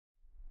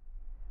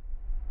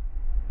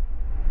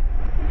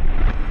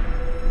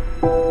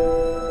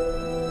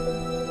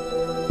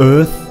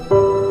Earth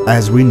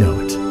as we know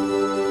it.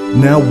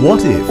 Now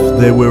what if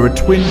there were a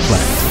twin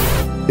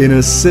planet in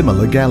a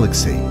similar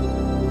galaxy?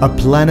 A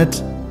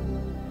planet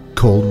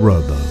called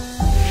Robo.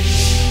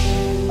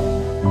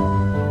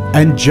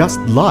 And just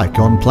like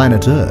on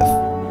planet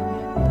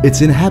Earth,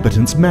 its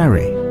inhabitants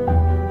marry,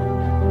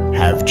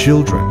 have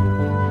children.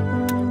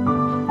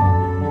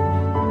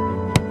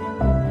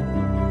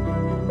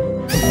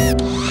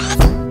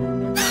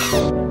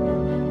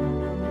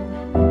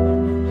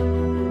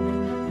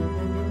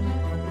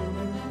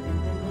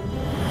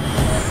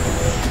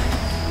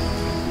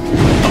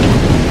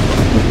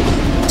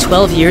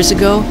 "12 years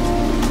ago,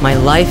 my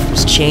life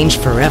was changed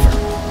forever.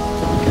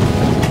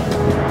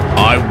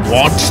 I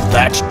want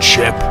that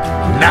chip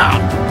now!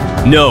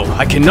 No,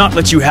 I cannot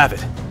let you have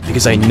it,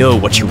 because I know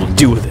what you will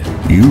do with it.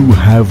 You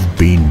have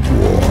been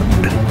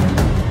warned.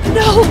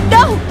 No,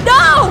 no,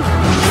 no!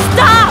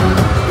 Stop!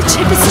 The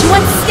chip is too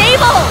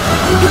unstable!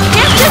 You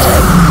can't just...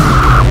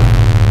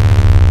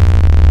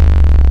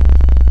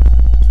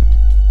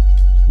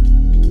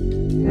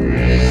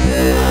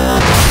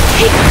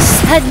 Take our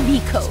son,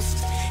 Nico.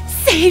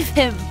 Save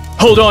him.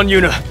 Hold on,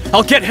 Yuna.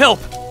 I'll get help.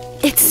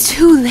 It's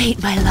too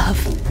late, my love.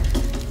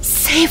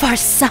 Save our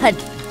son.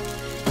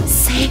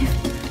 Save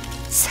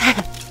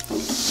Sam.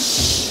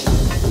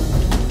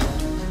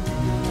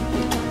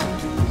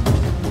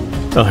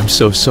 I'm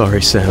so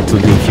sorry, Sam, to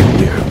leave you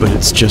here, but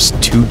it's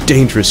just too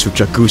dangerous with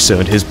Jakusa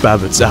and his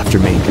babbots after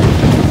me.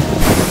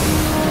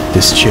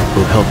 This chip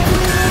will help you.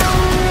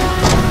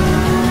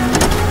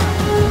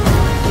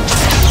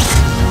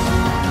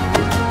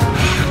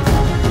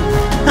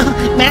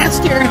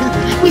 Master,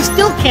 we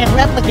still can't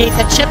replicate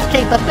the chip's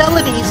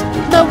capabilities.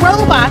 The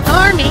robot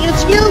army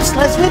is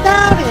useless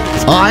without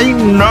it. I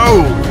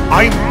know!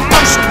 I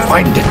must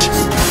find it!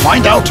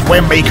 Find out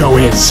where Mako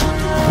is.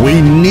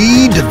 We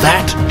need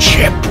that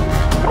chip.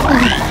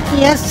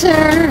 Yes,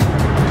 sir.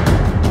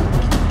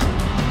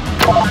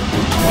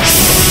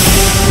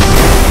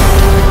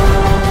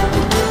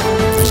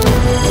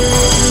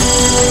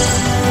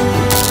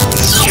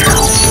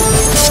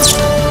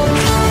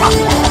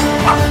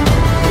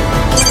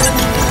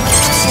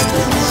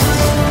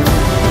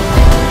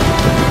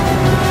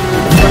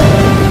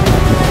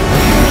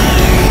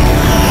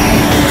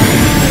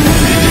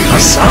 A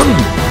son?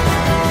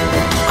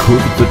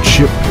 Could the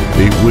chip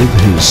be with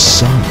his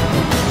son?